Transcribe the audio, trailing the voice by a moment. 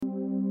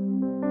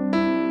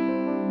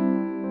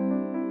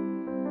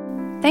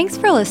Thanks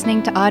for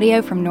listening to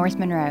audio from North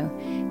Monroe.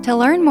 To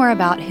learn more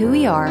about who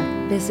we are,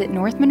 visit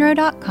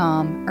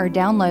northmonroe.com or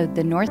download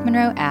the North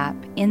Monroe app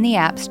in the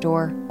App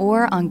Store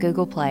or on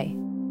Google Play.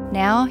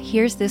 Now,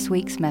 here's this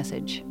week's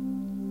message.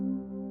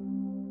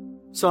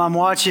 So I'm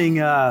watching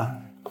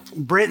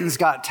Britain's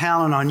Got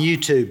Talent on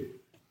YouTube.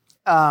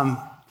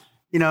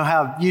 You know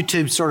how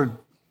YouTube sort of,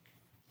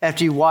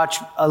 after you watch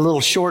a little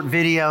short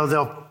video,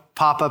 they'll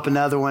pop up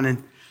another one.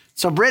 And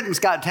so Britain's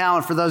Got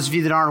Talent, for those of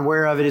you that aren't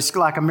aware of it, it's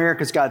like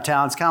America's Got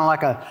Talent. It's kind of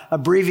like a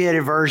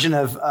abbreviated version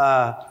of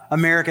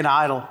American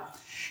Idol.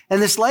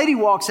 And this lady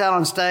walks out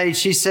on stage.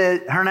 She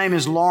said, her name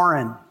is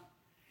Lauren.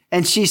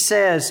 And she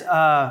says,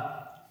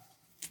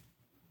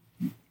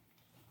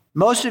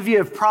 most of you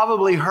have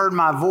probably heard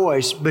my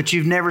voice, but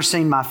you've never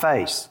seen my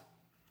face.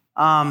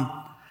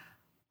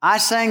 I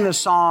sang the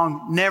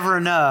song Never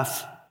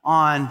Enough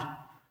on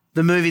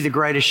the movie The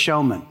Greatest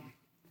Showman.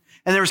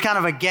 And there was kind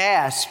of a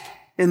gasp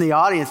in the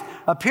audience.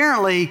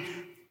 Apparently,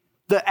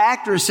 the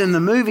actress in the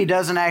movie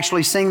doesn't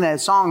actually sing that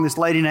song. This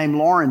lady named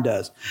Lauren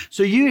does.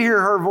 So you hear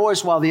her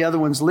voice while the other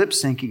one's lip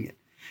syncing it.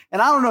 And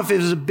I don't know if it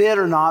was a bit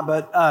or not,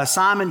 but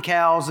Simon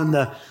Cowles and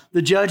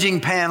the judging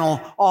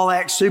panel all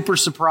act super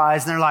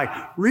surprised. And they're like,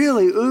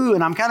 really? Ooh.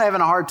 And I'm kind of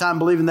having a hard time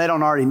believing they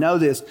don't already know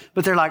this.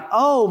 But they're like,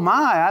 oh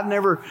my,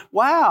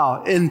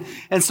 wow.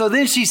 And so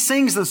then she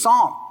sings the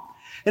song.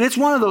 And it's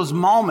one of those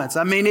moments.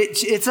 I mean,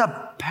 it's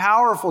a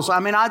powerful song. I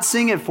mean, I'd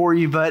sing it for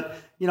you, but,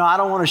 you know, I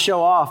don't want to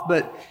show off.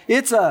 But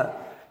it's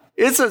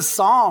a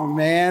song,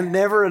 man,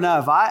 Never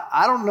Enough.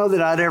 I don't know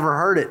that I'd ever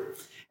heard it.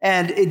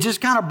 And it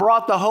just kind of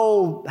brought the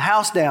whole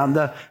house down.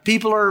 The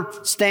people are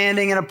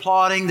standing and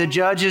applauding. The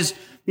judges,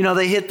 you know,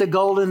 they hit the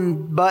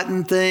golden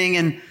button thing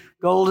and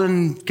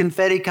golden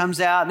confetti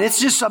comes out. And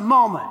it's just a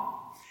moment.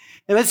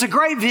 And it's a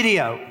great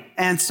video.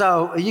 And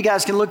so you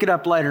guys can look it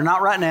up later.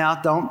 Not right now.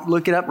 Don't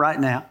look it up right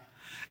now.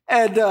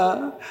 And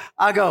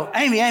I go,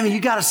 Amy, you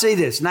got to see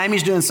this. And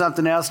Amy's doing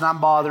something else and I'm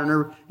bothering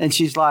her. And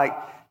she's like,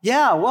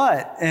 yeah,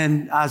 what?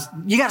 And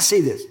you got to see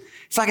this.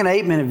 It's like an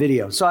 8-minute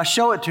video. So I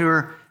show it to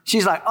her.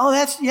 She's like, oh,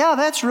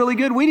 that's really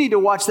good. We need to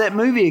watch that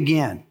movie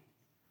again.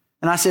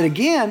 And I said,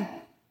 again?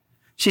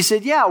 She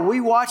said, yeah,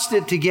 we watched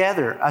it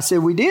together. I said,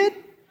 we did?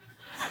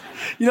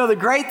 You know, the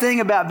great thing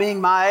about being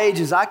my age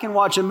is I can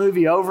watch a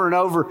movie over and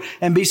over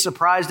and be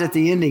surprised at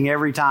the ending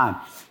every time.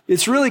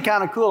 It's really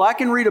kind of cool. I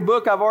can read a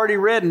book I've already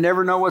read and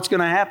never know what's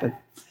going to happen.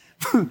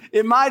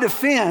 In my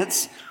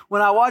defense,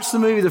 when I watched the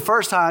movie the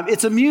first time,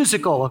 it's a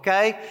musical,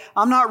 okay?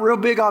 I'm not real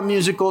big on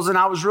musicals, and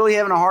I was really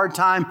having a hard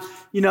time,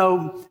 you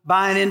know,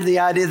 buying into the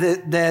idea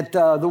that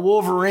the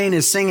Wolverine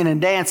is singing and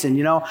dancing,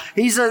 you know?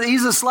 He's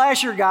a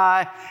slasher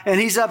guy, and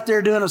he's up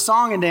there doing a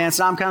song and dance,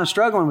 and I'm kind of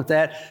struggling with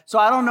that. So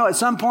I don't know. At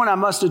some point, I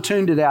must have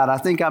tuned it out. I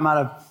think I might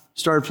have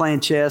started playing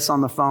chess on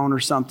the phone or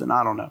something.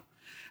 I don't know.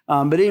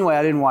 But anyway,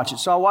 I didn't watch it.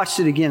 So I watched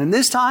it again, and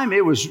this time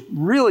it was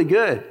really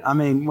good. I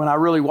mean, when I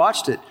really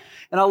watched it.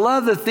 And I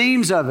love the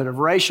themes of it, of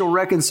racial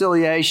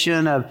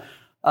reconciliation, of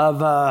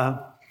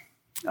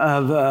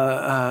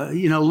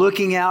you know,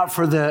 looking out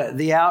for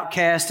the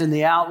outcast and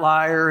the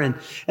outlier. And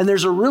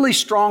there's a really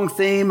strong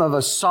theme of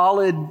a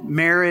solid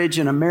marriage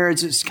and a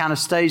marriage that kind of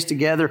stays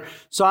together.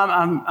 So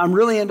I'm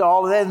really into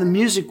all of that. And the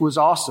music was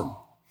awesome.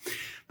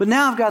 But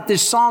now I've got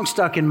this song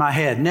stuck in my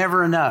head,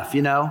 Never Enough,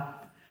 you know.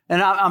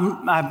 And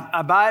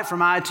I buy it from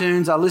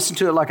iTunes. I listen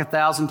to it like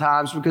 1,000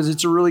 times because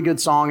it's a really good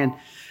song.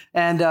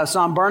 And so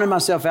I'm burning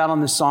myself out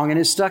on this song, and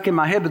it's stuck in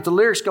my head. But the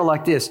lyrics go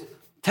like this.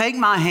 Take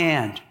my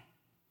hand.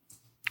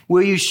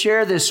 Will you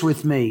share this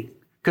with me?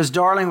 Because,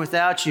 darling,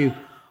 without you,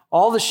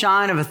 all the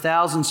shine of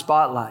 1,000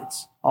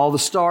 spotlights, all the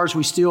stars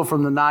we steal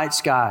from the night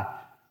sky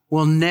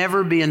will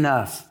never be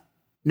enough.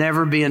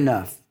 Never be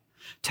enough.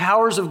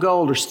 Towers of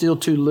gold are still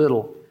too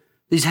little.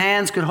 These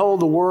hands could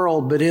hold the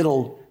world, but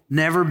it'll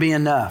never be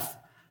enough.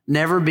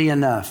 Never be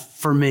enough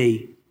for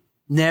me.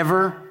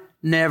 Never,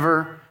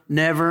 never,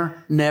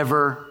 never,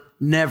 never,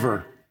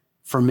 never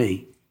for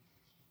me.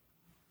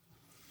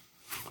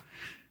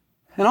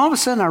 And all of a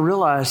sudden I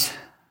realized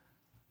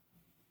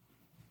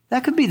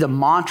that could be the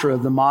mantra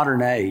of the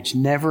modern age.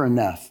 Never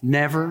enough.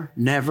 Never,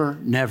 never,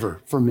 never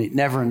for me.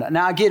 Never enough.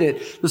 Now I get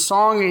it. The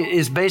song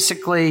is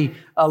basically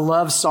a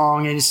love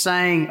song. It is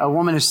saying, a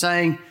woman is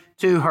saying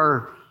to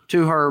her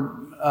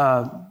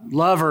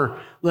lover,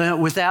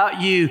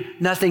 without you,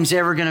 nothing's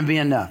ever going to be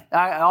enough.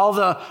 All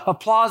the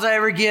applause I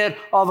ever get,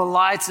 all the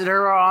lights that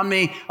are on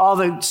me, all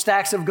the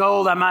stacks of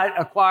gold I might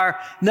acquire,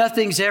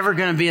 nothing's ever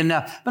going to be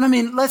enough. But I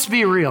mean, let's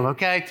be real,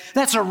 okay?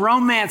 That's a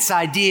romance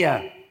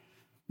idea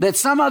that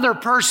some other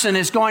person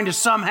is going to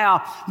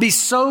somehow be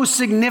so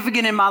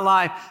significant in my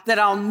life that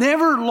I'll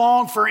never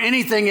long for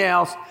anything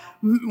else.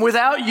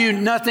 Without you,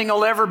 nothing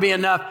will ever be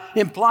enough,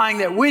 implying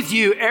that with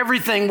you,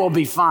 everything will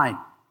be fine.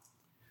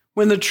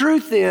 When the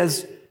truth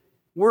is,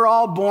 we're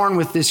all born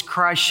with this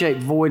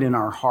Christ-shaped void in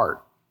our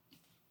heart.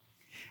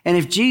 And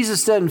if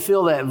Jesus doesn't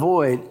fill that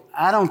void,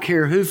 I don't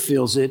care who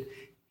fills it,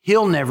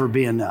 he'll never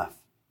be enough.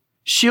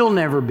 She'll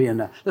never be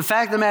enough. The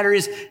fact of the matter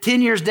is,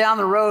 10 years down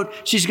the road,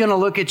 she's going to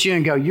look at you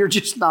and go, you're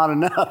just not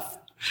enough.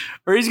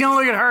 Or he's going to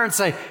look at her and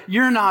say,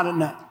 you're not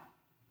enough.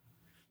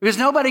 Because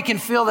nobody can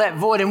fill that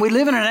void. And we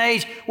live in an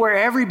age where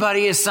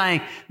everybody is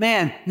saying,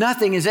 man,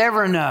 nothing is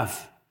ever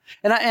enough.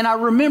 And I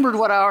remembered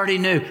what I already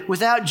knew.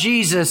 Without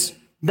Jesus,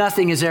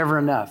 nothing is ever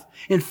enough.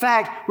 In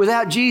fact,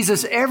 without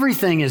Jesus,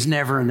 everything is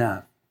never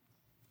enough.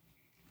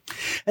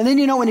 And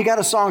then, when you got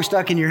a song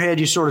stuck in your head,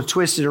 you sort of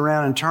twist it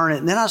around and turn it.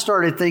 And then I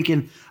started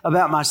thinking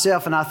about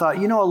myself, and I thought,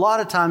 a lot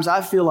of times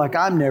I feel like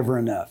I'm never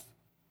enough.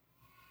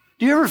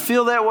 Do you ever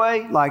feel that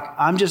way? Like,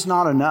 I'm just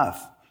not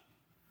enough.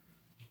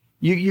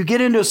 You get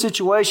into a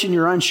situation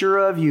you're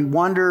unsure of. You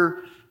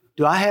wonder,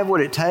 do I have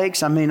what it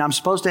takes? I mean, I'm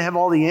supposed to have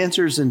all the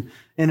answers. And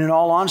in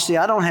all honesty,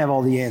 I don't have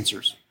all the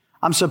answers.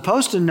 I'm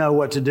supposed to know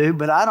what to do,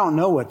 but I don't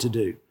know what to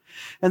do.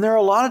 And there are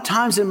a lot of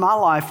times in my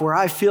life where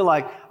I feel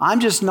like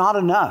I'm just not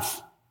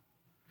enough.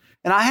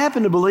 And I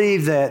happen to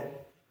believe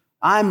that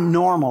I'm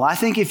normal. I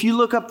think if you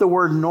look up the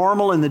word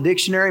normal in the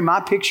dictionary, my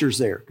picture's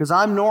there because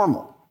I'm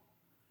normal.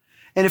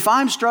 And if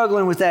I'm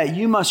struggling with that,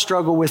 you must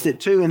struggle with it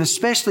too. And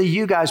especially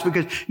you guys,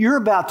 because you're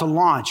about to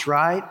launch,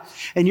 right?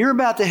 And you're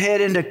about to head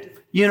into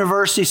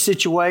university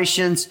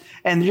situations,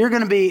 and you're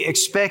going to be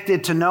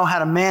expected to know how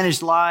to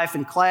manage life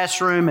and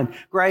classroom and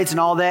grades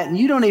and all that. And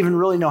you don't even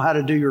really know how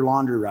to do your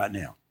laundry right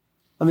now.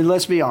 I mean,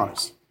 let's be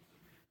honest.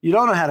 You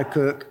don't know how to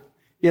cook.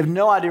 You have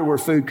no idea where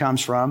food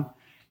comes from.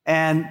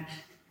 And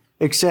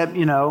except,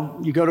 you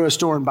go to a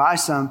store and buy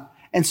some.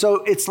 And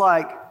so it's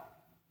like,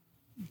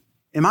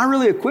 am I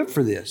really equipped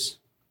for this?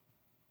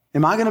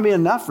 Am I going to be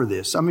enough for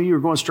this? I mean, you're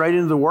going straight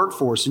into the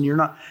workforce and you're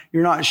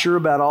not sure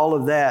about all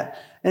of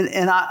that.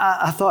 And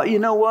I thought, you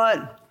know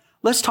what?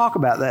 Let's talk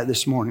about that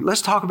this morning.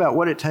 Let's talk about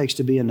what it takes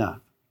to be enough.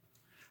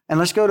 And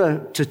let's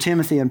go to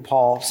Timothy and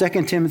Paul, 2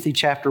 Timothy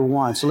chapter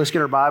 1. So let's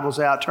get our Bibles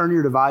out. Turn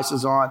your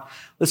devices on.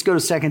 Let's go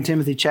to 2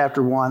 Timothy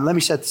chapter 1. Let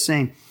me set the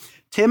scene.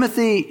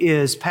 Timothy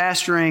is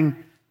pastoring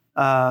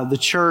the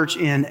church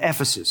in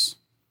Ephesus.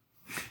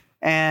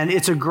 And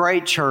it's a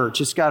great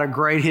church. It's got a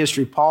great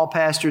history. Paul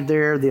pastored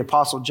there. The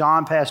Apostle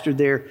John pastored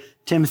there.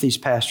 Timothy's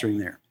pastoring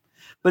there.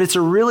 But it's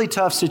a really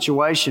tough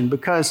situation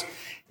because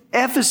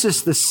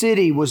Ephesus, the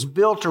city, was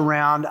built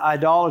around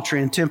idolatry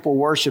and temple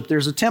worship.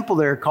 There's a temple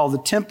there called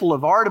the Temple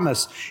of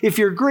Artemis. If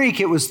you're Greek,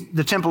 it was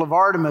the Temple of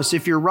Artemis.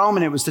 If you're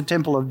Roman, it was the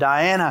Temple of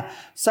Diana.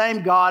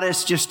 Same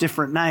goddess, just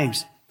different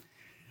names.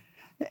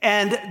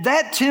 And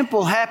that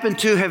temple happened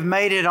to have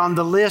made it on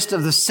the list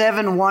of the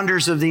 7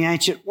 wonders of the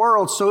ancient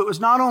world. So it was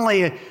not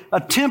only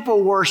a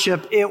temple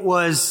worship, it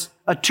was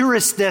a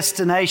tourist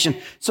destination.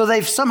 So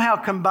they've somehow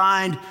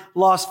combined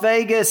Las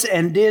Vegas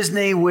and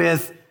Disney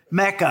with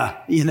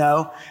Mecca,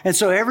 And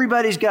so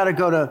everybody's got to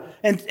go to,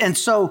 and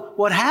so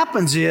what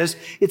happens is,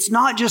 it's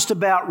not just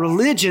about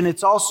religion,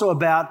 it's also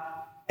about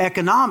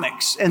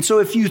economics. And so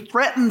if you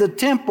threaten the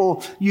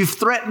temple, you've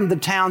threatened the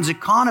town's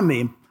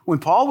economy. When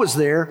Paul was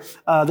there,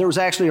 there was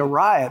actually a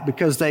riot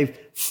because they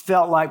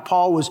felt like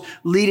Paul was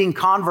leading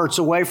converts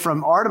away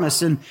from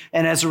Artemis. And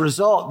as a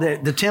result,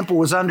 the temple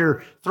was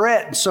under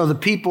threat. So the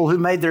people who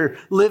made their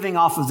living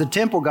off of the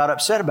temple got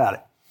upset about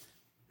it.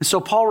 And so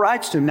Paul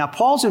writes to him. Now,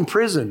 Paul's in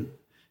prison.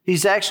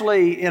 He's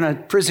actually in a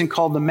prison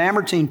called the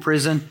Mamertine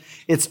prison.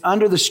 It's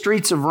under the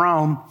streets of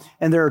Rome.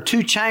 And there are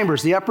 2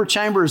 chambers. The upper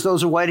chamber is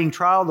those awaiting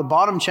trial. The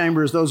bottom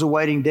chamber is those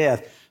awaiting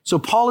death. So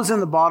Paul is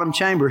in the bottom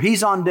chamber.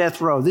 He's on death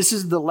row. This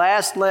is the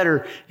last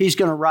letter he's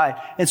going to write.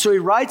 And so he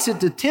writes it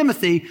to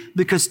Timothy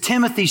because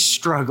Timothy's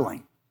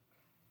struggling.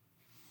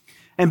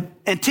 And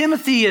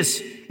Timothy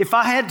is, if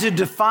I had to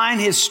define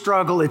his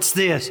struggle, it's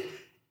this.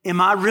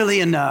 Am I really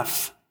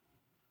enough?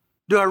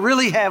 Do I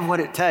really have what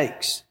it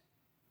takes?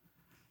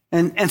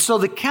 And so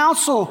the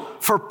counsel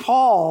for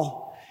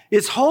Paul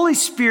is Holy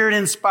Spirit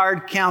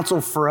inspired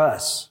counsel for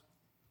us.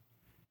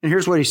 And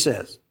here's what he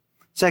says.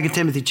 2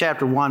 Timothy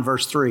chapter 1,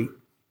 verse 3.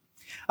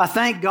 I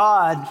thank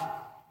God,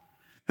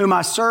 whom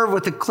I serve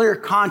with a clear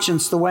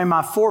conscience the way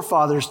my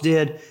forefathers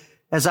did,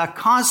 as I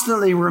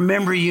constantly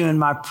remember you in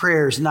my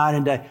prayers night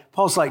and day.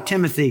 Paul's like,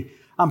 Timothy,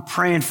 I'm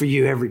praying for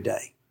you every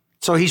day.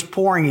 So he's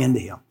pouring into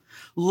him,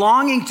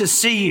 longing to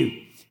see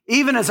you,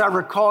 even as I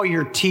recall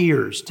your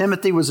tears.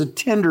 Timothy was a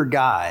tender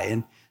guy,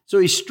 and so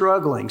he's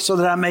struggling so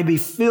that I may be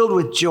filled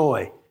with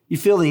joy. You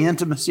feel the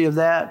intimacy of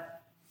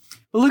that?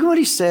 But look at what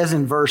he says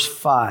in verse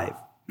 5.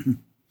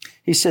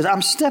 He says,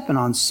 I'm stepping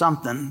on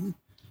something.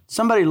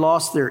 Somebody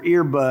lost their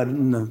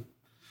earbud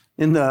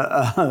in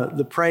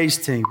the praise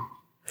team.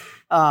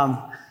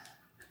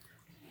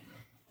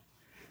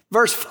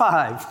 Verse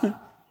 5.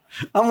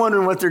 I'm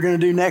wondering what they're going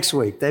to do next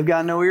week. They've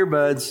got no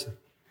earbuds.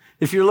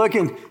 If you're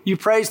looking, you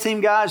praise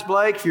team guys,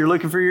 Blake, if you're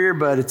looking for your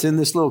earbud, it's in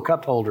this little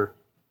cup holder.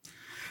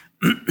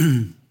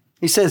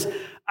 He says,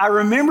 I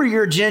remember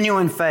your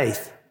genuine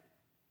faith.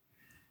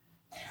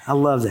 I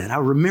love that. I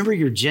remember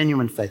your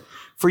genuine faith.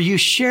 For you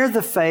share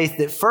the faith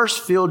that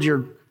first filled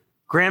your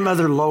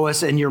grandmother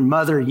Lois and your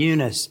mother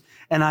Eunice.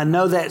 And I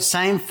know that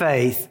same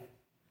faith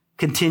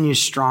continues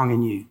strong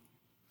in you.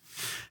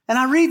 And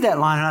I read that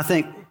line and I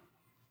think,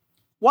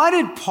 why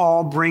did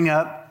Paul bring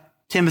up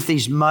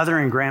Timothy's mother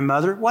and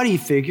grandmother? What do you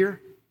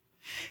figure?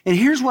 And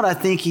here's what I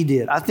think he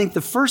did. I think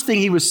the first thing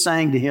he was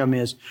saying to him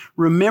is,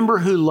 remember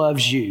who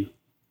loves you.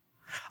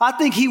 I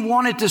think he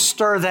wanted to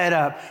stir that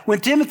up. When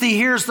Timothy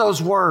hears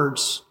those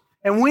words,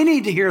 and we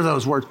need to hear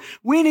those words,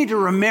 we need to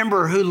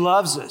remember who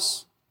loves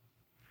us.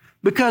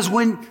 Because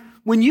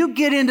when you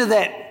get into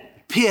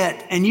that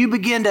pit and you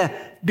begin to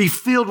be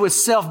filled with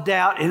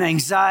self-doubt and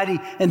anxiety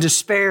and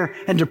despair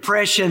and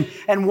depression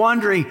and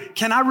wondering,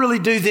 can I really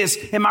do this?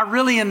 Am I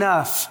really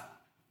enough?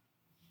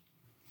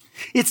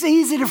 It's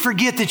easy to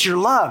forget that you're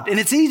loved, and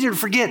it's easier to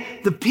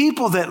forget the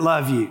people that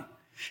love you.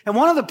 And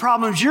one of the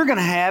problems you're going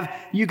to have,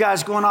 you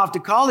guys going off to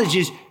college,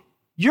 is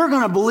you're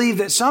going to believe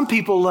that some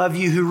people love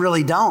you who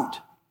really don't.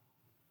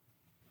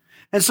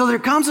 And so there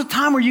comes a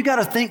time where you got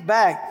to think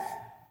back,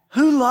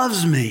 who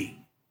loves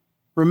me?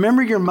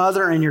 Remember your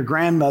mother and your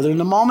grandmother. And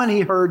the moment he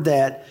heard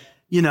that,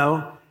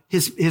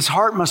 his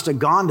heart must have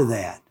gone to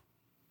that.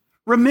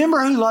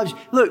 Remember who loves you.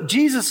 Look,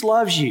 Jesus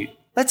loves you.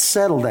 Let's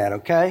settle that,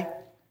 okay?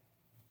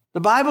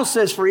 The Bible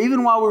says, for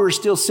even while we were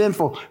still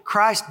sinful,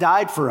 Christ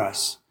died for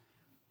us.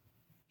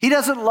 He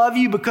doesn't love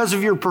you because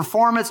of your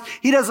performance.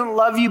 He doesn't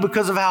love you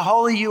because of how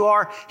holy you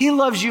are. He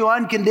loves you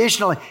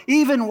unconditionally.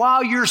 Even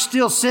while you're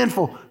still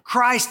sinful,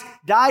 Christ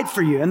died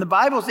for you. And the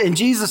Bible, and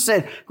Jesus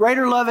said,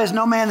 greater love has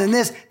no man than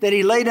this, that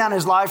he laid down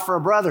his life for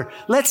a brother.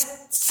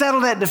 Let's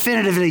settle that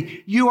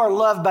definitively. You are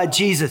loved by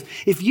Jesus.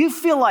 If you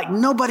feel like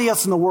nobody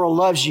else in the world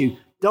loves you,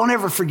 don't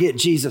ever forget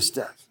Jesus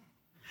does.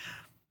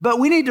 But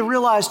we need to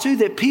realize too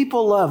that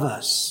people love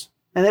us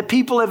and that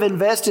people have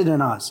invested in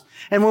us.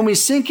 And when we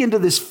sink into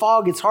this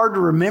fog, it's hard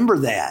to remember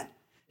that.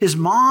 His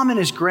mom and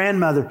his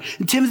grandmother.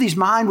 And Timothy's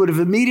mind would have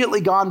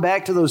immediately gone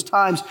back to those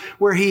times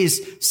where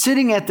he's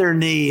sitting at their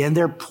knee and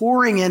they're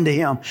pouring into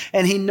him.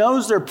 And he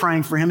knows they're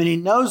praying for him and he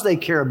knows they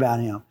care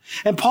about him.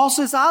 And Paul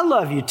says, I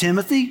love you,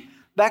 Timothy.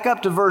 Back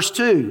up to verse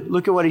 2.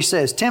 Look at what he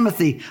says.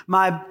 Timothy,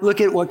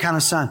 look at what kind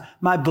of son?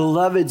 My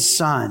beloved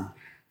son.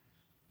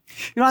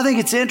 I think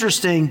it's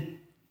interesting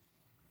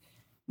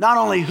not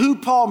only who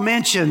Paul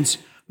mentions,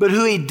 but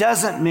who he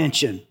doesn't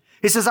mention.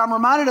 He says, I'm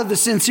reminded of the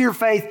sincere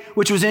faith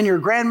which was in your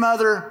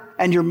grandmother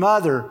and your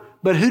mother.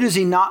 But who does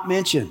he not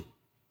mention?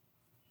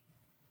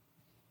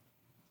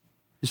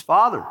 His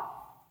father.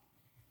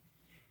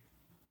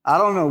 I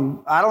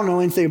don't know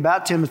anything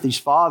about Timothy's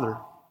father.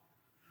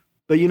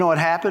 But you know what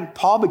happened?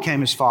 Paul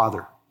became his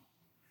father.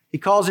 He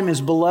calls him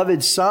his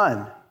beloved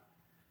son.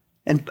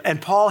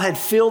 And Paul had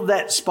filled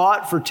that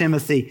spot for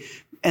Timothy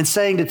and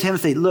saying to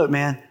Timothy, look,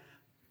 man,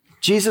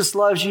 Jesus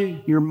loves you.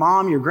 Your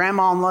mom, your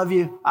grandma love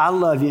you. I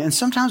love you. And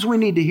sometimes we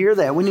need to hear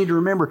that. We need to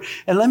remember.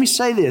 And let me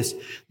say this.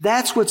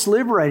 That's what's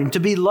liberating. To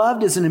be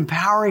loved is an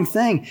empowering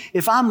thing.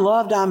 If I'm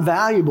loved, I'm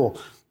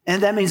valuable.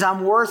 And that means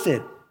I'm worth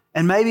it.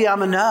 And maybe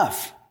I'm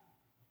enough.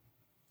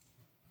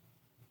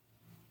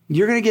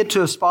 You're going to get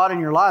to a spot in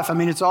your life. I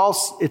mean, it's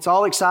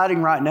all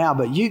exciting right now,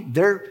 but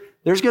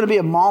there's going to be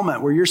a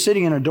moment where you're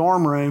sitting in a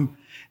dorm room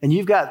and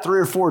you've got 3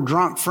 or 4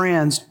 drunk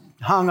friends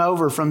hung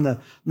over from the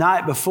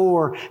night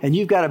before, and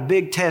you've got a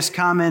big test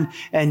coming,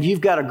 and you've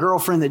got a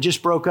girlfriend that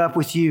just broke up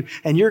with you,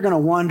 and you're going to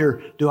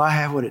wonder, do I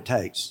have what it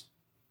takes?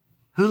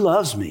 Who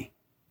loves me?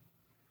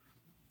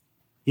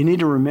 You need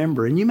to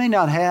remember, and you may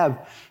not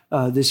have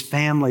this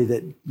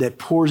family that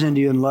pours into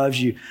you and loves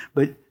you,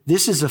 but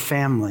this is a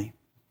family,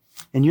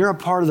 and you're a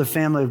part of the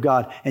family of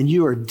God, and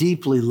you are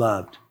deeply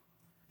loved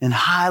and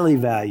highly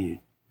valued.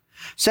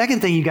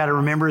 Second thing you got to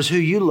remember is who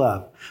you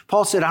love.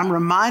 Paul said, I'm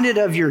reminded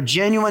of your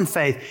genuine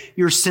faith,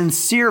 your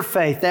sincere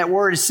faith. That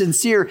word is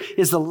sincere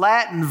is the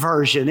Latin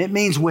version. It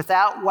means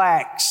without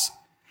wax.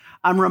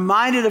 I'm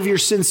reminded of your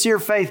sincere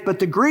faith, but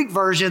the Greek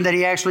version that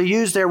he actually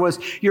used there was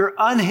you're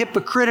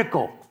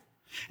unhypocritical.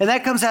 And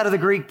that comes out of the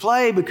Greek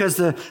play because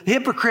the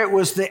hypocrite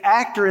was the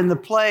actor in the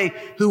play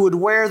who would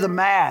wear the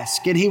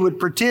mask and he would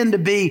pretend to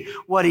be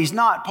what he's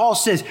not. Paul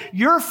says,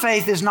 your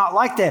faith is not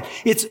like that.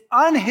 It's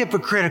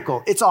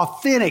unhypocritical. It's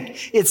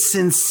authentic. It's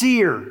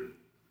sincere.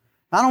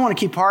 I don't want to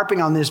keep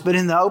harping on this, but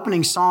in the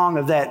opening song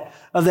of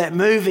that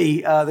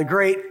movie,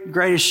 The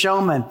Greatest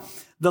Showman,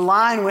 the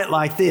line went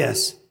like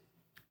this.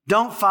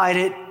 Don't fight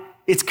it.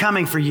 It's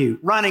coming for you,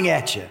 running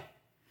at you.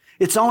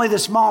 It's only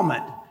this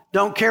moment.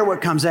 Don't care what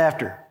comes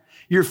after.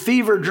 Your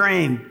fever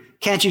dream,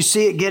 can't you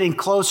see it getting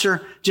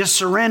closer? Just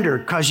surrender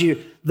because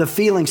the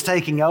feeling's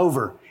taking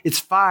over. It's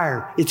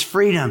fire. It's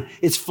freedom.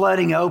 It's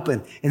flooding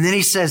open. And then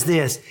he says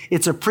this,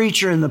 it's a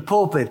preacher in the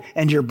pulpit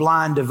and your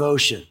blind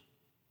devotion.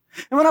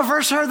 And when I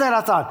first heard that, I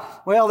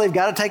thought, well, they've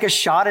got to take a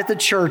shot at the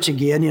church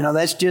again.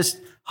 That's just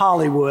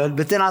Hollywood.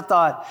 But then I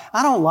thought,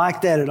 I don't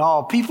like that at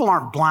all. People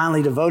aren't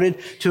blindly devoted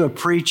to a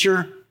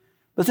preacher.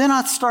 But then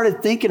I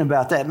started thinking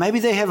about that. Maybe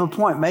they have a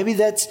point. Maybe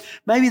that's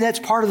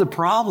part of the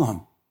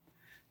problem.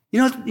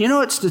 You know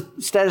what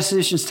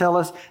statisticians tell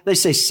us? They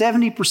say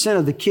 70%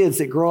 of the kids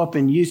that grow up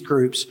in youth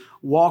groups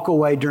walk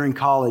away during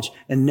college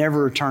and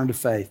never return to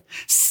faith.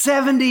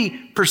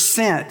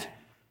 70%.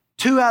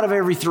 2 out of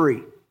every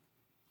 3.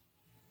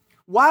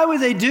 Why would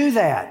they do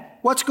that?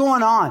 What's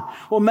going on?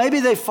 Well,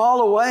 maybe they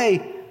fall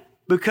away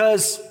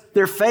because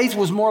their faith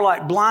was more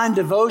like blind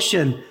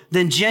devotion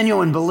than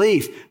genuine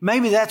belief.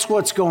 Maybe that's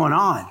what's going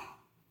on.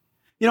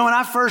 You know, when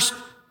I first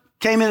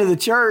came into the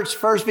church,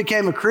 first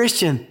became a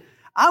Christian,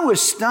 I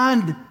was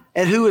stunned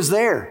at who was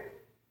there.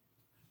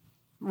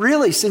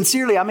 Really,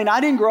 sincerely. I mean, I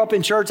didn't grow up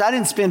in church. I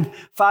didn't spend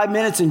 5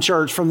 minutes in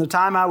church from the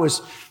time I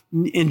was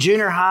in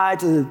junior high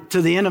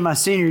to the end of my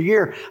senior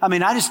year. I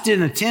mean, I just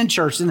didn't attend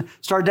church and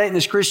started dating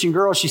this Christian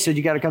girl. She said,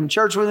 you got to come to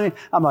church with me.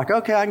 I'm like,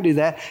 okay, I can do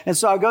that. And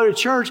so I go to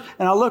church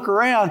and I look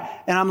around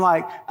and I'm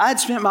like, I'd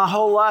spent my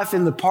whole life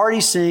in the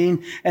party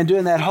scene and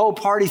doing that whole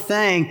party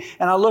thing.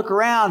 And I look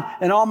around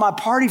and all my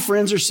party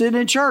friends are sitting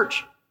in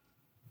church.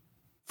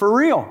 For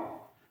real.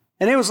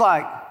 And it was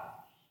like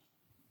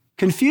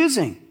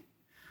confusing.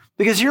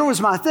 Because here was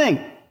my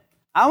thing.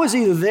 I was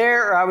either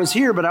there or I was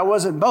here, but I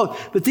wasn't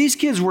both. But these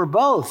kids were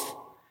both.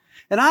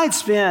 And I had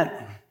spent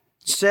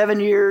 7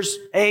 years,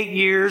 8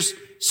 years,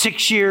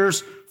 6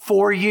 years,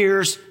 4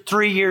 years,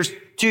 3 years,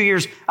 2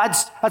 years.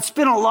 I'd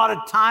spent a lot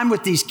of time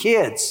with these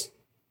kids.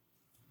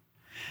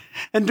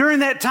 And during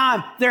that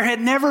time, there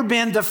had never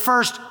been the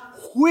first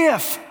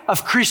whiff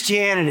of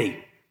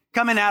Christianity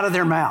coming out of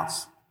their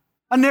mouths.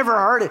 I never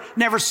heard it,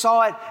 never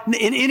saw it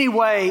in any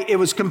way. It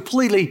was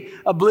completely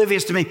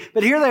oblivious to me.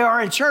 But here they are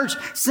in church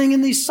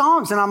singing these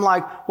songs. And I'm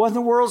like, what in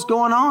the world's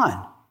going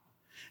on?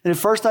 And at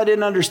first I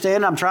didn't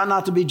understand. I'm trying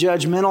not to be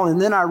judgmental.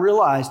 And then I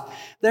realized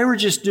they were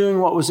just doing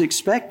what was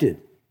expected.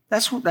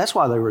 That's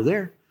why they were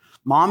there.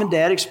 Mom and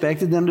dad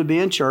expected them to be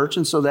in church.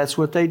 And so that's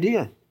what they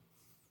did.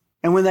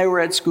 And when they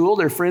were at school,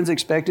 their friends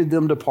expected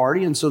them to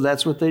party. And so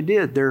that's what they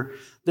did.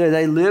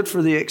 They lived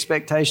for the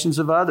expectations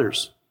of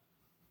others.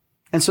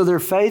 And so their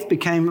faith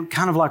became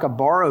kind of like a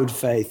borrowed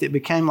faith. It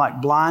became like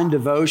blind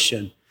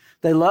devotion.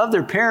 They loved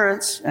their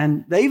parents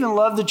and they even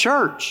loved the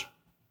church.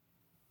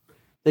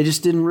 They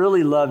just didn't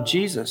really love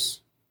Jesus.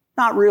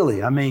 Not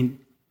really. I mean,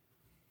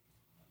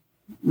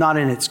 not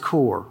in its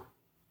core.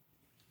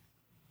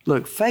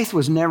 Look, faith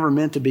was never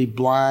meant to be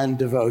blind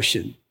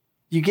devotion.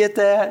 You get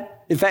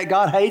that? In fact,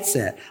 God hates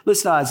that.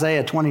 Listen to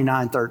Isaiah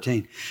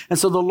 29:13. And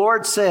so the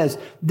Lord says,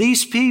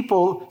 these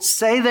people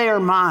say they are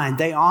mine.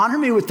 They honor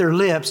me with their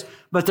lips,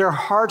 but their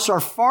hearts are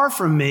far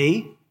from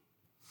me.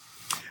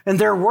 And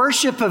their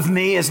worship of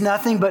me is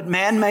nothing but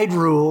man-made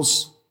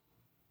rules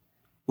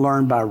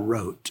learned by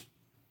rote.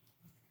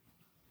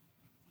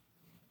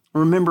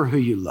 Remember who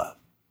you love.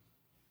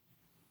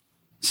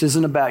 This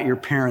isn't about your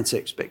parents'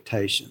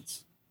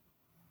 expectations.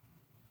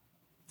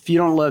 If you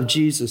don't love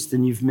Jesus,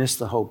 then you've missed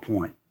the whole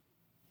point.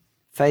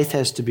 Faith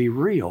has to be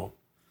real,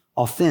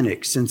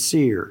 authentic,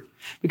 sincere.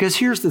 Because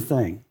here's the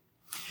thing.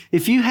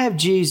 If you have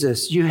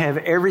Jesus, you have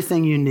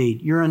everything you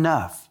need. You're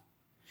enough.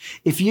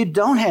 If you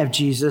don't have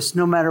Jesus,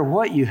 no matter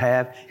what you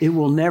have, it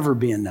will never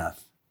be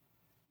enough.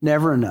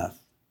 Never enough.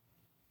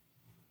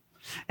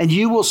 And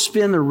you will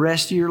spend the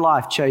rest of your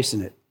life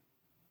chasing it.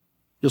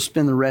 You'll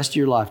spend the rest of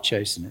your life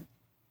chasing it.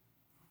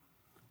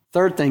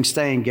 Third thing,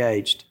 stay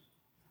engaged.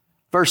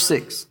 Verse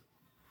 6.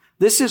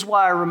 This is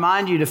why I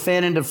remind you to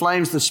fan into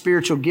flames the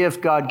spiritual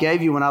gift God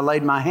gave you when I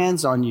laid my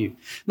hands on you.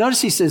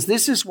 Notice he says,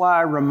 this is why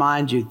I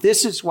remind you.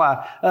 This is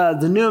why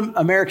the New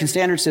American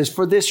Standard says,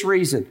 for this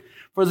reason.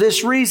 For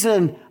this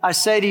reason, I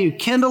say to you,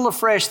 kindle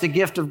afresh the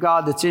gift of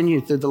God that's in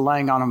you through the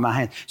laying on of my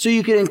hands. So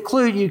you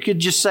could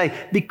just say,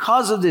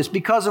 because of this,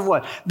 because of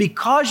what?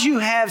 Because you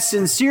have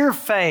sincere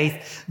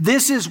faith,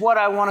 this is what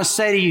I want to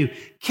say to you.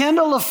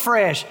 Kindle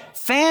afresh,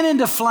 fan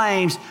into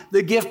flames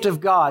the gift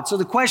of God. So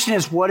the question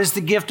is, what is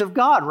the gift of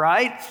God,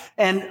 right?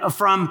 And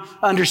from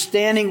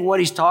understanding what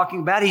he's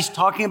talking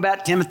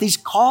about Timothy's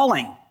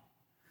calling.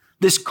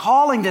 This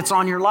calling that's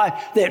on your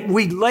life, that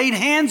we laid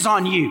hands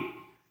on you.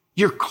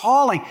 Your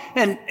calling.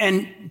 And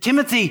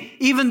Timothy,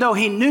 even though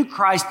he knew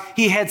Christ,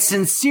 he had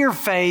sincere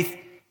faith.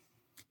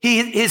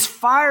 His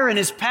fire and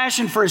his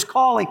passion for his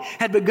calling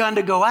had begun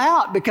to go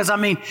out because,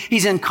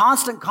 he's in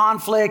constant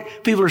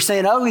conflict. People are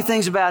saying ugly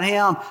things about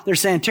him. They're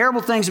saying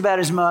terrible things about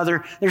his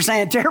mother. They're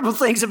saying terrible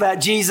things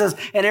about Jesus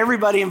and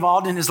everybody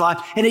involved in his life.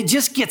 And it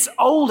just gets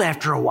old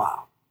after a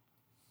while.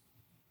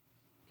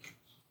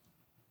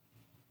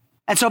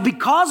 And so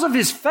because of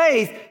his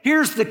faith,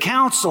 here's the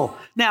counsel.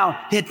 Now,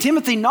 had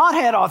Timothy not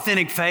had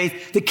authentic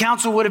faith, the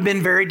counsel would have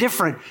been very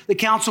different. The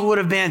counsel would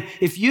have been,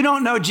 if you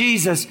don't know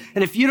Jesus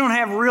and if you don't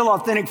have real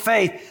authentic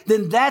faith,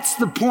 then that's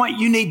the point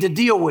you need to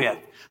deal with.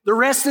 The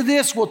rest of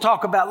this we'll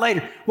talk about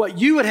later. What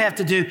you would have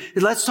to do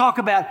is let's talk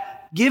about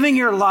giving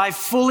your life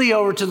fully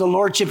over to the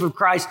Lordship of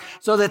Christ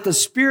so that the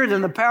Spirit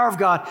and the power of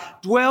God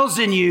dwells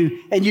in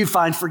you and you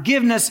find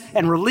forgiveness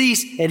and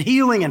release and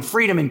healing and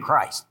freedom in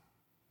Christ.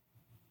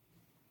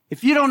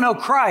 If you don't know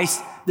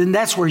Christ, then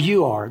that's where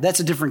you are. That's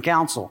a different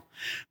counsel.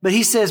 But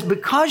he says,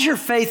 because your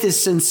faith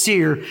is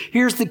sincere,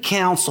 here's the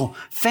counsel.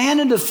 Fan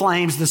into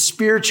flames the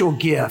spiritual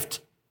gift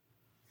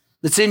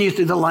that's in you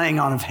through the laying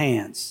on of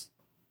hands.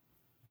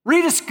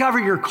 Rediscover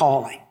your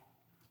calling.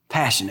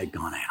 Passion had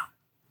gone out.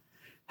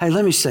 Hey,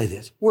 let me say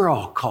this. We're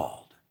all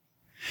called.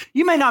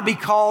 You may not be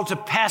called to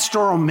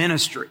pastoral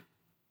ministry.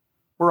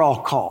 We're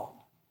all called.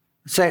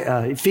 Say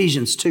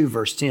Ephesians 2,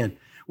 verse 10.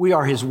 We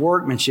are his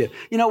workmanship.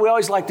 You know, we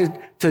always like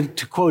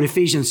to quote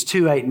Ephesians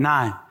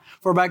 2:8-9.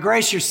 For by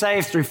grace you're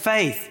saved through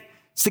faith.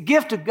 It's the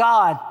gift of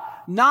God,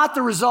 not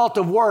the result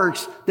of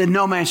works, that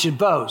no man should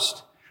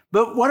boast.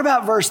 But what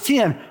about verse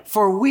 10?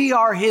 For we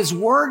are his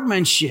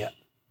workmanship.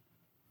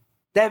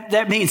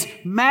 That means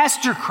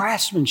master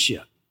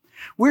craftsmanship.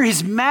 We're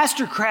his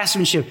master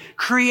craftsmanship,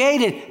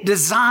 created,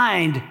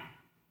 designed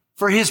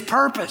for his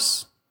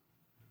purpose,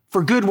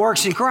 for good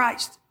works in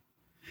Christ.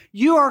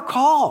 You are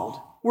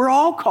called. We're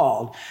all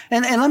called.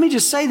 And let me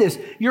just say this.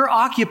 Your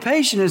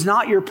occupation is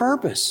not your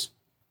purpose.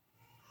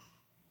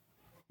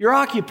 Your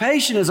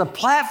occupation is a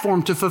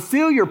platform to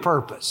fulfill your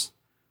purpose.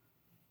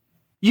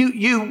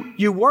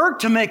 You work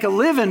to make a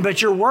living,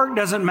 but your work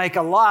doesn't make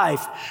a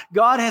life.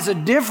 God has a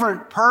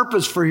different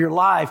purpose for your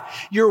life.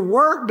 Your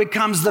work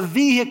becomes the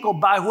vehicle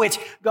by which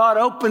God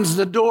opens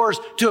the doors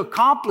to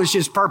accomplish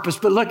his purpose.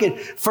 But look at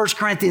 1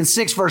 Corinthians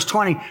 6, verse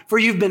 20. For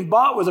you've been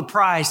bought with a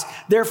price.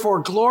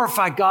 Therefore,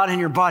 glorify God in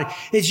your body.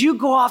 As you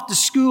go off to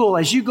school,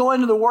 as you go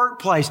into the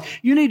workplace,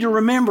 you need to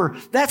remember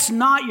that's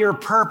not your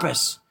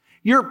purpose.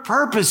 Your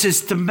purpose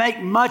is to make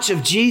much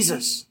of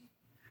Jesus,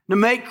 to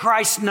make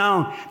Christ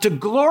known, to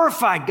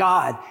glorify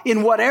God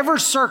in whatever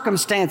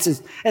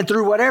circumstances and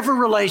through whatever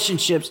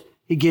relationships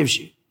he gives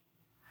you.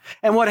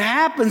 And what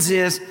happens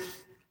is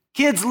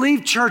kids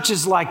leave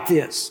churches like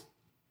this.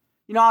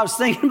 You know, I was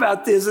thinking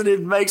about this and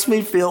it makes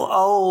me feel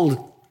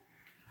old.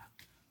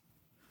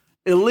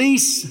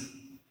 Elise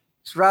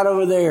is right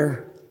over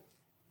there.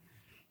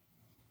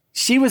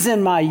 She was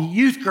in my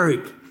youth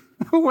group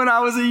when I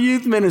was a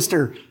youth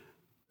minister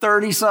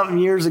 30-something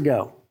years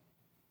ago.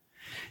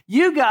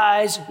 You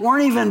guys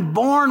weren't even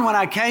born when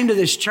I came to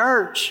this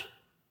church.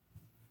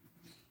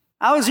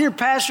 I was here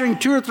pastoring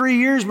 2 or 3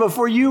 years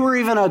before you were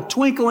even a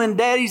twinkle in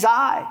Daddy's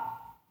eye.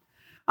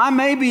 I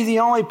may be the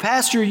only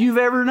pastor you've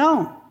ever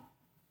known.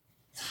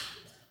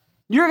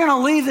 You're going to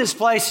leave this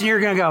place and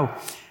you're going to go,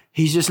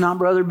 he's just not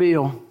Brother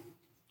Bill.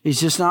 He's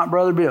just not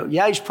Brother Bill.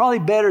 Yeah, he's probably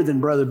better than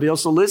Brother Bill,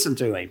 so listen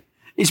to him.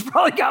 He's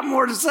probably got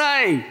more to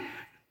say.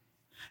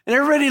 And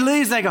everybody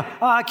leaves, they go,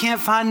 oh, I can't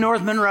find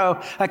North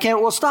Monroe. I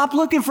can't. Well, stop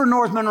looking for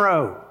North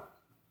Monroe.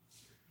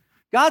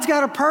 God's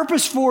got a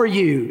purpose for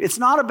you. It's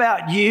not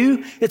about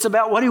you. It's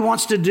about what he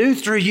wants to do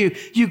through you.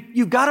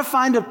 You've got to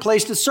find a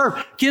place to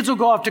serve. Kids will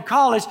go off to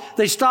college.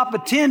 They stop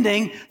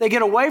attending. They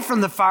get away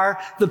from the fire.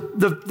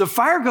 The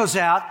fire goes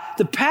out.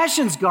 The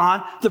passion's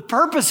gone. The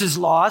purpose is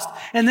lost.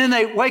 And then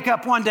they wake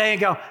up one day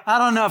and go, I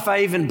don't know if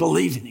I even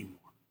believe anymore.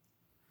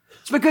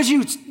 It's because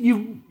you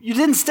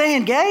didn't stay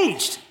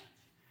engaged.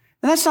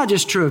 And that's not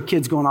just true of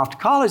kids going off to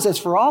college. That's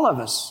for all of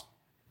us.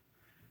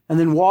 And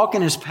then walk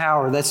in his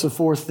power. That's the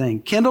fourth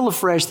thing. Kindle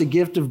afresh the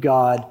gift of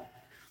God.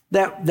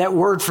 That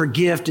word for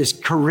gift is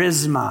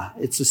charisma.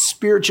 It's a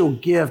spiritual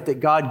gift that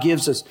God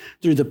gives us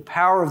through the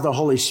power of the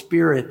Holy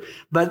Spirit.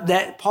 But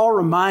that Paul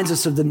reminds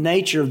us of the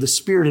nature of the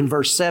Spirit in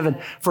verse 7.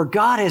 For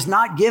God has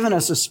not given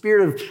us a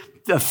spirit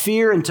of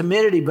fear and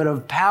timidity, but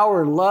of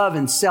power, love,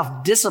 and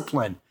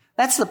self-discipline.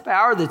 That's the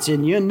power that's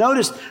in you. And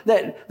notice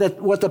that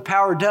what the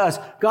power does.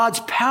 God's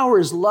power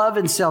is love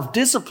and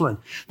self-discipline.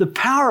 The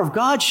power of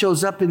God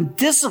shows up in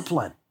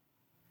discipline.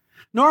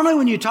 Normally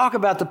when you talk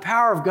about the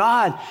power of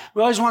God,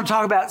 we always want to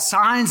talk about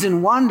signs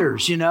and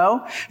wonders, you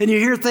know? And you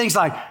hear things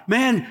like,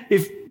 man,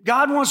 if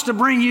God wants to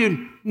bring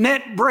you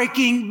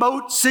net-breaking,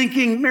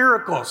 boat-sinking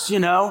miracles, you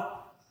know?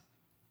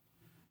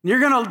 You're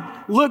going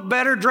to look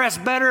better, dress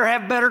better,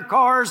 have better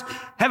cars,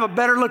 have a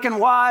better looking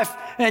wife,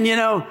 and, you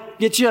know,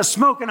 get you a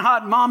smoking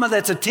hot mama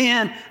that's a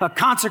 10, a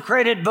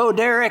consecrated Bo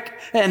Derek,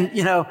 and,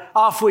 you know,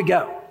 off we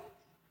go.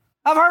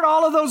 I've heard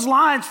all of those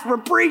lines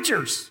from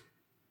preachers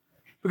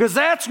because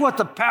that's what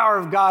the power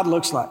of God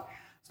looks like.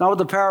 It's not what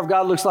the power of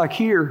God looks like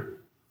here.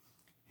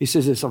 He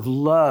says it's of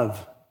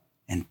love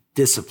and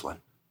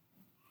discipline.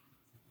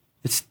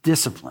 It's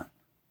discipline.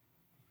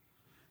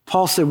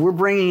 Paul said, we're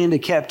bringing into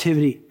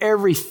captivity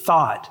every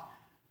thought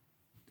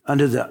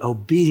under the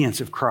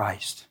obedience of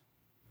Christ.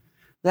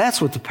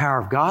 That's what the power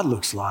of God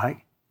looks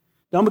like.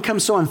 Don't become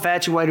so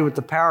infatuated with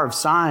the power of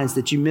signs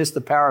that you miss the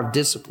power of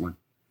discipline.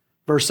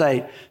 Verse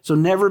 8, so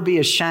never be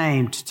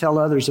ashamed to tell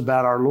others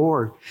about our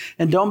Lord.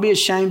 And don't be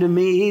ashamed of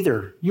me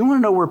either. You want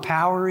to know where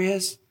power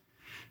is?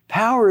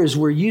 Power is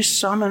where you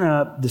summon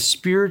up the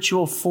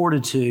spiritual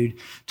fortitude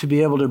to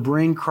be able to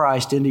bring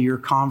Christ into your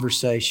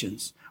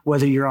conversations.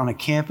 Whether you're on a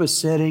campus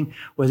setting,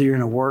 whether you're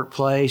in a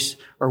workplace,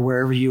 or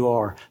wherever you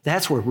are.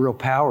 That's where real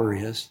power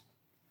is.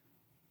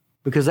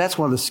 Because that's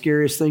one of the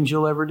scariest things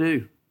you'll ever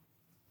do.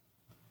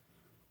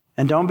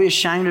 And don't be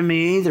ashamed of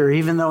me either,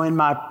 even though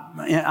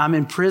I'm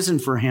in prison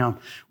for him.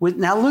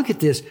 Now look at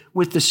this.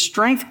 With the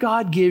strength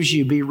God gives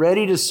you, be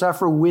ready to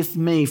suffer with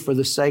me for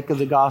the sake of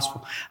the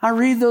gospel. I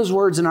read those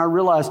words and I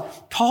realize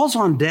Paul's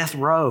on death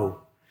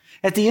row.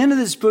 At the end of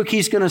this book,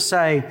 he's going to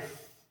say,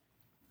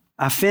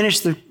 I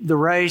finished the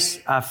race.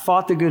 I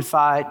fought the good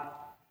fight.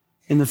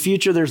 In the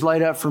future, there's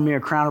laid up for me a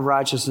crown of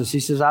righteousness. He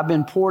says, I've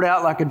been poured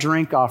out like a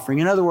drink offering.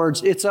 In other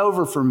words, it's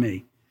over for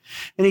me.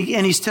 And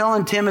he's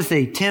telling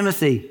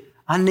Timothy,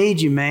 I need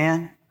you,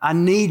 man. I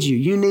need you.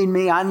 You need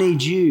me. I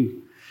need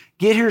you.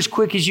 Get here as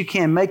quick as you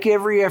can. Make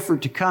every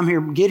effort to come here.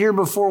 Get here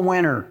before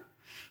winter,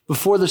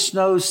 before the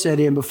snows set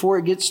in, before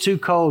it gets too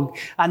cold.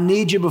 I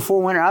need you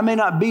before winter. I may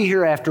not be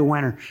here after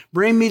winter.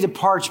 Bring me the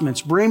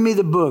parchments. Bring me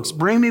the books.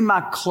 Bring me my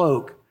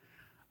cloak.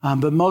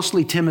 But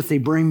mostly, Timothy,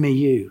 bring me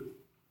you.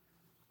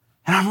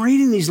 And I'm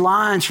reading these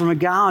lines from a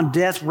guy on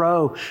death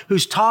row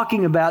who's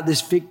talking about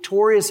this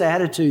victorious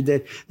attitude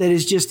that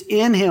is just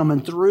in him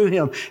and through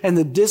him, and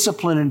the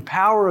discipline and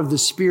power of the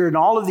Spirit, and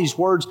all of these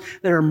words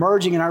that are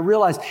emerging. And I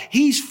realize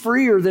he's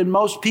freer than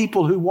most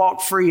people who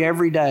walk free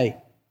every day.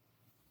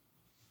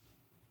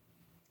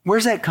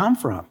 Where's that come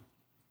from?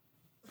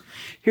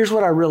 Here's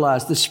what I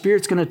realized. The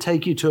Spirit's going to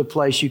take you to a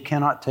place you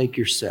cannot take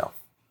yourself.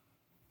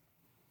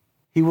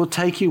 He will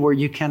take you where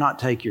you cannot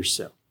take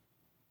yourself.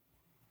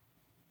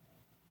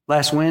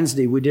 Last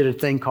Wednesday, we did a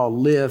thing called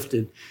Lift,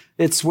 and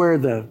it's where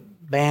the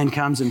band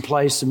comes and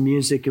plays some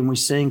music, and we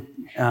sing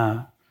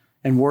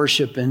and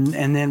worship, and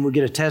then we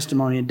get a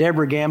testimony. And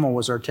Deborah Gamble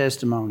was our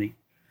testimony.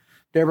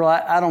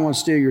 Deborah, I don't want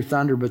to steal your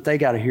thunder, but they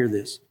got to hear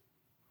this.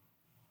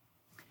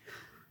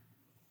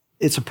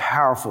 It's a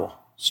powerful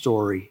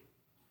story.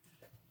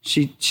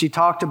 She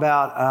talked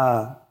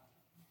about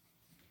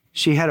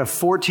she had a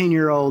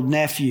 14-year-old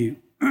nephew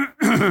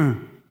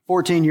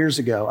 14 years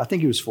ago. I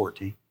think he was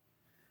 14.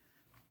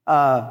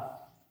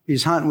 He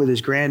was hunting with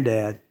his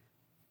granddad,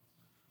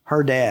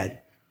 her dad.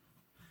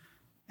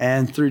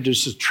 And through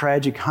just a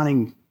tragic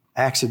hunting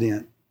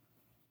accident,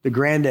 the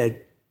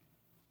granddad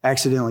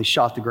accidentally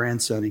shot the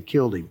grandson and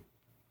killed him.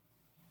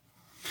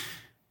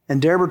 And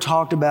Deborah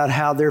talked about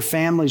how their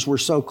families were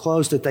so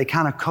close that they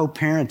kind of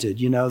co-parented.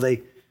 You know,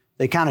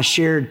 they kind of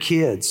shared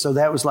kids. So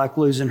that was like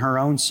losing her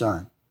own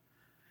son.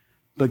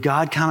 But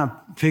God kind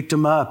of picked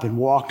them up and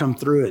walked them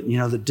through it, you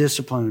know, the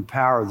discipline and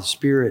power of the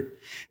Spirit.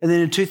 And then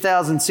in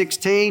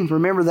 2016,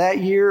 remember that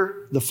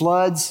year, the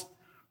floods?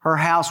 Her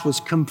house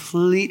was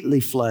completely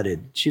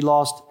flooded. She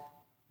lost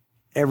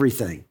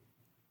everything.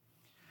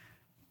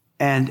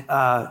 And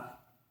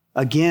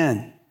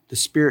again, the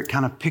Spirit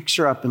kind of picks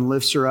her up and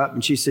lifts her up.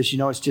 And she says, you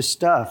know, it's just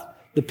stuff.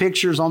 The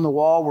pictures on the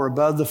wall were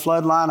above the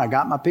flood line. I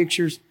got my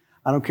pictures.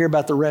 I don't care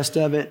about the rest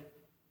of it.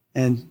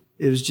 And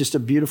it was just a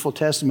beautiful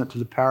testament to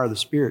the power of the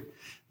Spirit.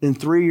 Then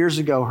 3 years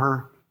ago,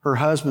 her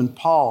husband,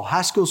 Paul,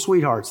 high school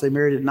sweethearts, they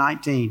married at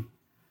 19.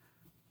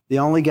 The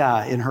only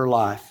guy in her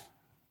life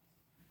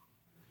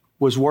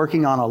was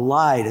working on a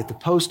light at the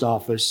post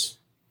office,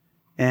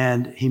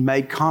 and he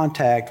made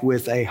contact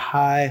with a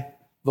high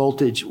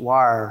voltage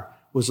wire,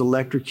 was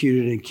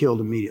electrocuted and killed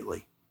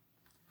immediately.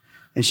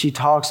 And she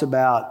talks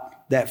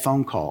about that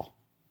phone call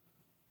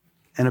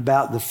and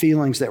about the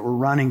feelings that were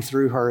running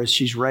through her as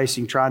she's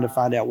racing, trying to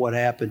find out what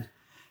happened.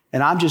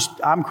 And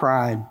I'm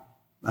crying.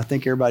 I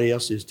think everybody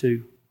else is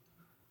too.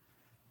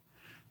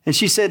 And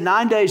she said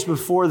 9 days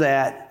before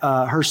that,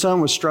 her son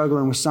was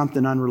struggling with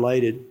something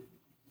unrelated.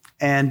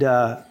 And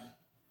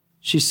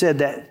she said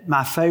that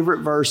my favorite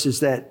verse is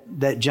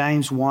that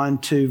James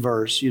 1:2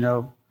 verse, you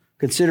know,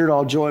 consider it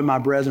all joy, my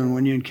brethren,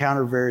 when you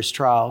encounter various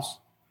trials,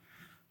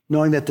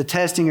 knowing that the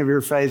testing of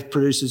your faith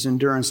produces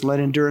endurance. Let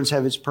endurance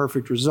have its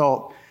perfect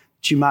result,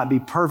 that you might be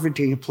perfect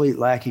and complete,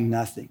 lacking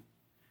nothing.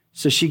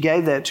 So she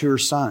gave that to her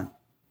son.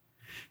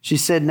 She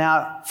said,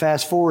 now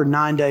fast forward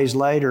 9 days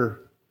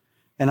later,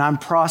 and I'm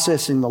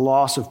processing the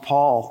loss of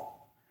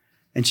Paul.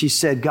 And she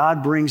said,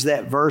 God brings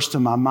that verse to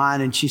my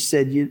mind. And she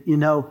said, you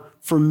know,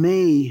 for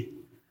me,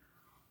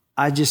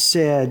 I just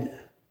said,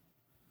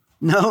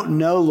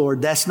 no,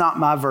 Lord, that's not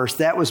my verse.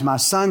 That was my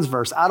son's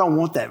verse. I don't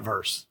want that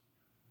verse.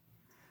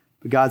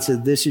 But God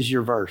said, this is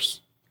your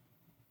verse.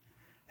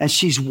 And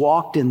she's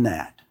walked in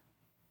that.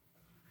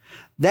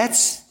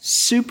 That's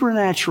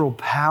supernatural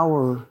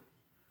power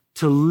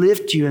to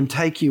lift you and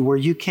take you where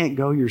you can't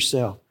go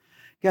yourself.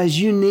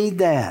 Guys, you need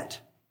that.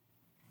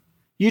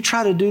 You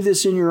try to do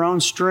this in your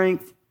own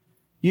strength.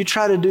 You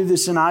try to do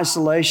this in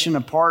isolation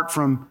apart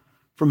from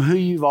who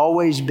you've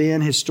always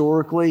been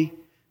historically.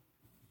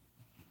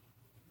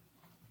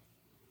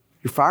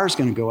 Your fire's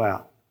going to go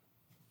out.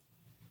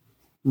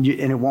 And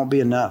it won't be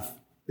enough.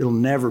 It'll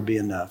never be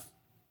enough.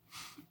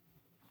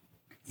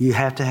 You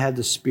have to have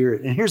the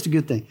Spirit. And here's the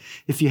good thing.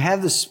 If you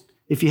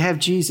have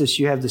Jesus,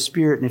 you have the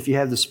Spirit. And if you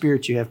have the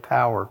Spirit, you have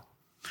power.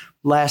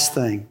 Last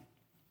thing,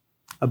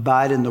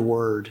 abide in the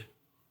Word.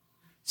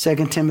 2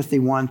 Timothy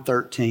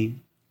 1:13.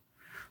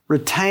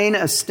 Retain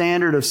a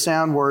standard of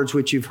sound words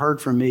which you've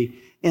heard from me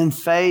in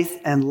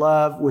faith and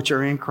love which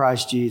are in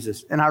Christ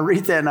Jesus. And I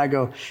read that and I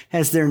go,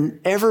 has there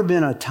ever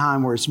been a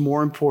time where it's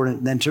more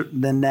important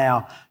than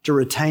now to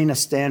retain a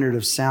standard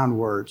of sound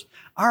words?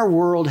 Our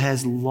world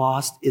has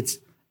lost its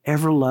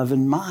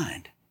ever-loving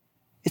mind.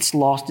 It's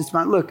lost its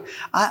mind. Look,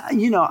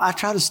 I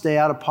try to stay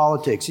out of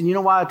politics. And you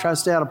know why I try to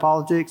stay out of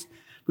politics?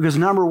 Because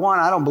number one,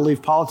 I don't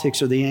believe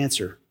politics are the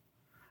answer.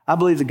 I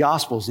believe the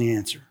gospel is the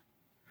answer.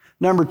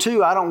 Number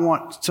two, I don't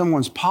want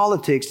someone's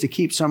politics to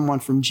keep someone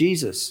from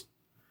Jesus.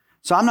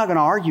 So I'm not going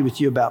to argue with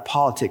you about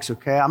politics,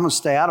 okay? I'm going to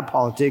stay out of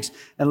politics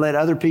and let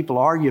other people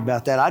argue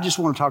about that. I just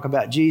want to talk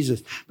about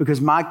Jesus because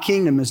my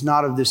kingdom is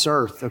not of this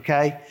earth,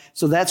 okay?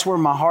 So that's where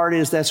my heart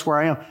is. That's where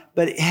I am.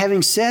 But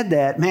having said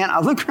that, man, I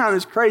look around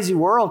this crazy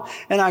world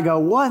and I go,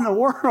 what in the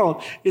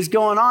world is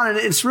going on? And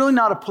it's really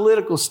not a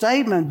political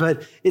statement,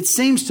 but it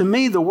seems to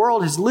me the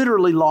world has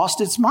literally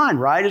lost its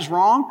mind. Right is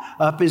wrong,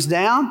 up is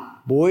down,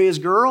 boy is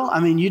girl. I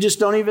mean, you just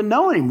don't even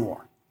know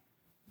anymore.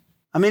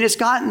 I mean, it's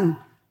gotten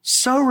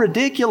so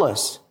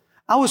ridiculous.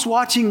 I was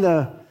watching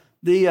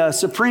the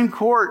Supreme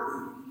Court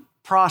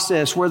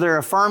process where they're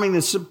affirming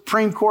the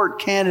Supreme Court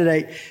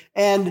candidate.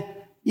 And,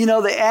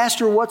 they asked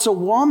her, what's a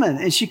woman?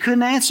 And she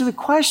couldn't answer the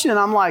question.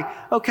 I'm like,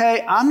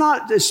 okay, I'm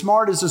not as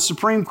smart as a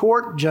Supreme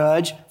Court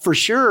judge for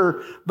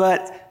sure,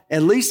 but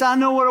at least I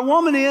know what a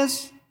woman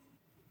is.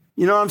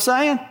 You know what I'm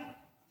saying?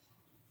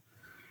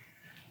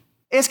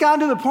 It's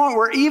gotten to the point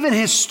where even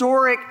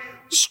historic,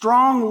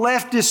 strong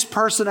leftist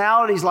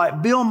personalities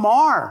like Bill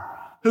Maher,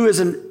 who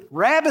is a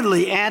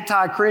rabidly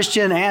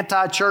anti-Christian,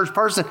 anti-church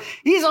person,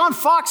 he's on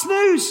Fox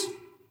News.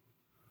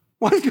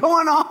 What's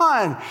going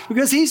on?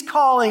 Because he's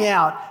calling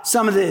out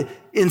some of the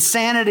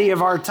insanity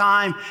of our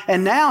time,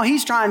 and now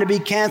he's trying to be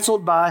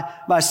canceled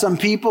by some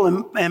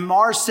people. And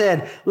Maher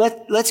said,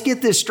 let's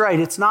get this straight.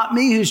 It's not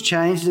me who's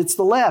changed, it's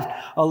the left.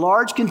 A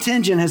large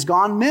contingent has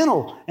gone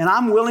mental, and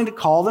I'm willing to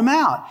call them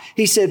out.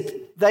 He said,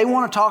 they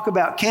want to talk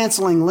about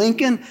canceling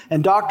Lincoln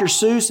and Dr.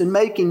 Seuss and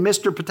making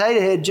Mr.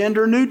 Potato Head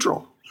gender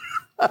neutral.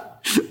 I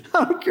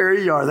don't care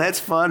who you are. That's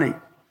funny.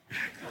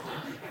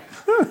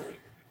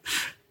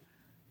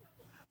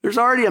 There's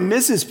already a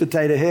Mrs.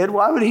 Potato Head.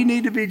 Why would he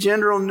need to be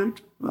gender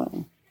neutral?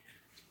 Well,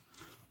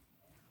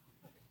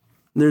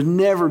 there's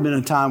never been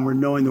a time where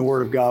knowing the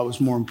Word of God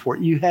was more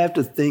important. You have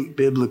to think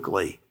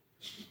biblically.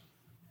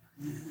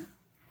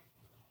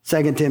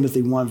 2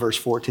 Timothy 1 verse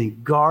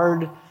 14.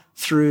 Guard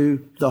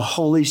through the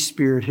Holy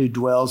Spirit who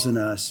dwells in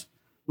us.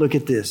 Look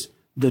at this.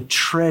 The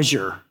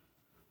treasure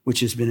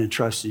which has been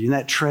entrusted to you. And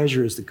that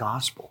treasure is the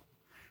gospel.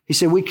 He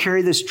said, we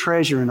carry this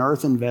treasure in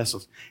earthen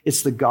vessels.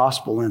 It's the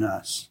gospel in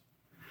us.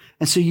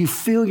 And so you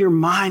fill your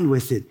mind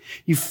with it.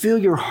 You fill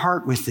your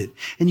heart with it.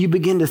 And you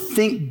begin to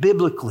think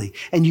biblically.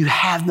 And you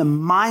have the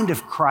mind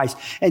of Christ.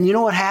 And you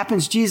know what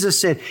happens? Jesus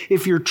said,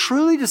 if you're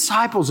truly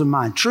disciples of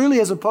mine,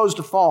 truly as opposed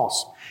to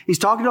false. He's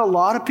talking to a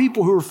lot of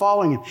people who are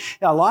following him.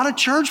 A lot of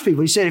church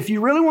people. He said, if you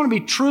really want to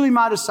be truly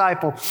my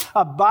disciple,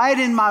 abide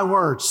in my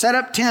word. Set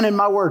up tent in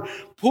my word.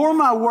 Pour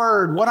my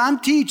word, what I'm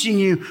teaching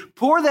you,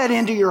 pour that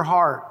into your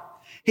heart.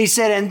 He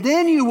said, and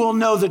then you will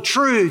know the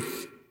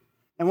truth.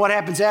 And what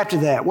happens after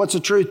that? What's the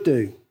truth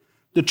do?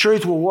 The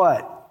truth will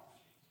what?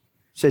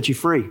 Set you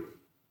free.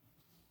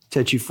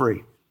 Set you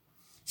free.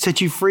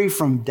 Set you free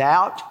from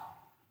doubt.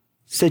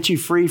 Set you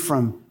free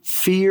from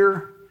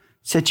fear.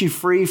 Set you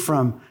free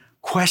from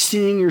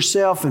questioning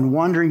yourself and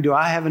wondering, do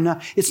I have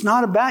enough? It's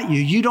not about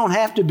you. You don't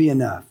have to be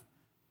enough.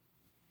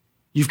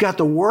 You've got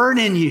the Word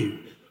in you.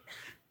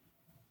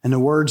 And the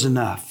Word's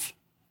enough.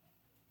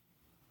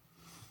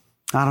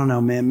 I don't know,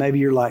 man. Maybe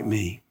you're like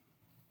me.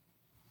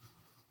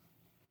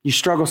 You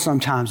struggle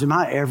sometimes. Am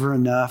I ever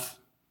enough?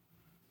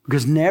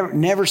 Because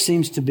never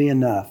seems to be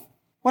enough.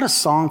 What a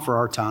song for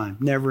our time.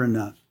 Never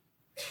enough.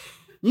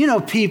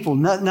 People,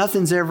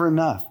 nothing's ever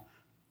enough.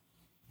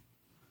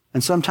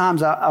 And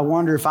sometimes I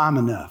wonder if I'm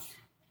enough.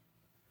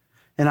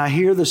 And I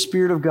hear the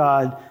Spirit of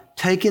God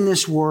taking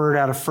this word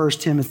out of 1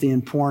 Timothy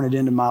and pouring it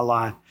into my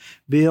life.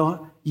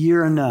 Bill,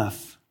 you're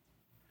enough.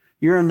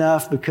 You're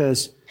enough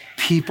because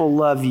people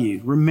love you.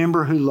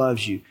 Remember who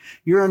loves you.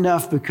 You're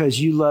enough because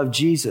you love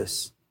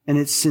Jesus and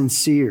it's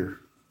sincere.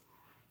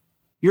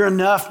 You're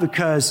enough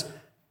because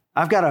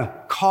I've got a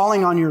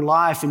calling on your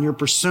life and you're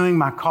pursuing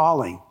my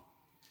calling.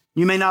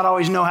 You may not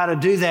always know how to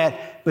do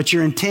that, but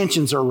your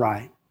intentions are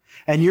right.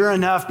 And you're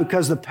enough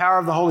because the power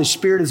of the Holy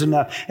Spirit is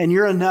enough. And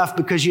you're enough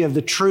because you have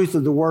the truth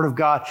of the Word of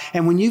God.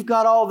 And when you've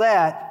got all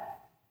that,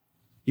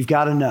 you've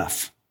got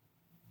enough.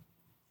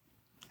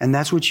 And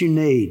that's what you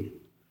need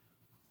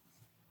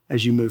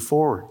as you move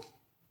forward.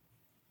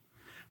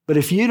 But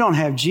if you don't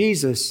have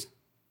Jesus,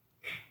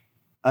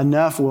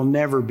 enough will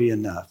never be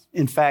enough.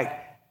 In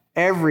fact,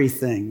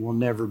 everything will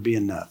never be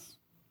enough.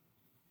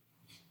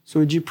 So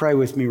would you pray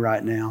with me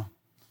right now?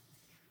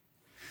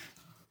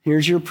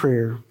 Here's your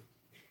prayer.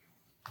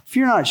 If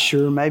you're not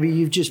sure, maybe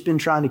you've just been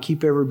trying to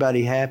keep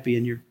everybody happy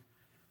and you're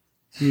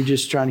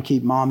just trying to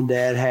keep mom and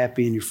dad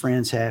happy and your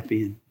friends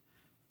happy.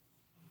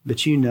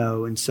 But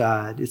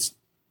inside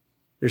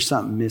there's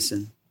something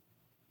missing.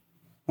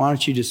 Why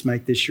don't you just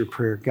make this your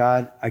prayer?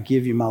 God, I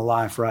give you my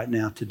life right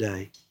now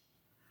today.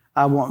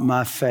 I want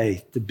my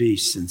faith to be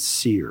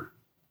sincere.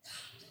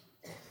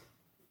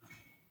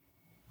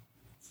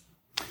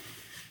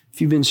 If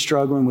you've been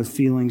struggling with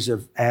feelings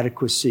of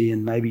adequacy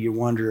and maybe you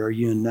wonder, are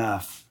you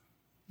enough?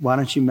 Why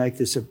don't you make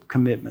this a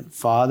commitment?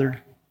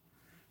 Father,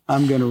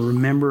 I'm going to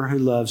remember who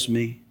loves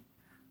me.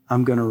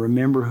 I'm going to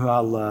remember who I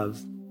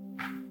love.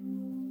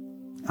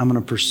 I'm going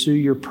to pursue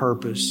your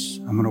purpose.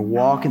 I'm going to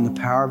walk in the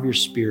power of your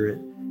Spirit,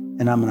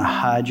 and I'm going to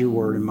hide your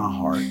word in my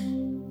heart.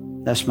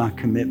 That's my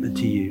commitment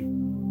to you.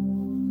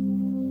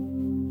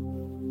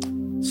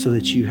 so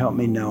that you help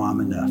me know I'm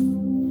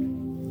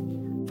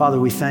enough. Father,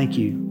 we thank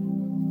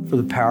you for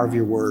the power of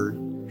your word.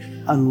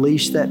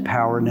 Unleash that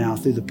power now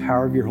through the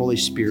power of your Holy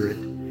Spirit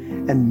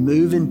and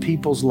move in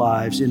people's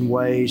lives in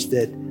ways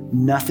that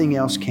nothing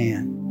else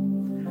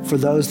can. For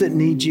those that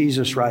need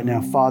Jesus right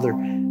now, Father,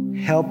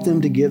 help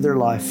them to give their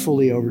life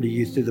fully over to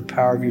you through the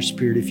power of your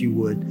Spirit, if you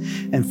would.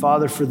 And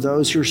Father, for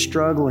those who are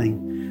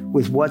struggling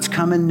with what's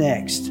coming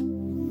next,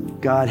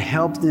 God,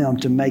 help them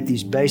to make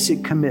these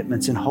basic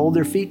commitments and hold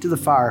their feet to the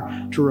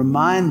fire to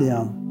remind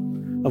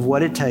them of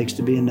what it takes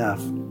to be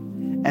enough.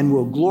 And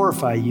we'll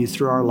glorify you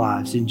through our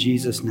lives. In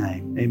Jesus'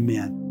 name,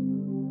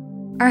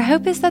 amen. Our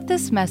hope is that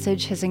this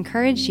message has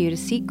encouraged you to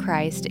seek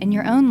Christ in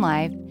your own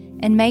life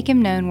and make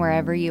him known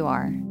wherever you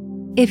are.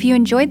 If you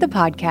enjoyed the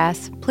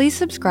podcast, please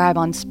subscribe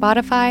on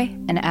Spotify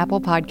and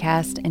Apple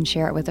Podcasts and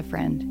share it with a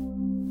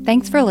friend.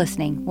 Thanks for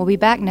listening. We'll be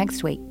back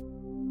next week.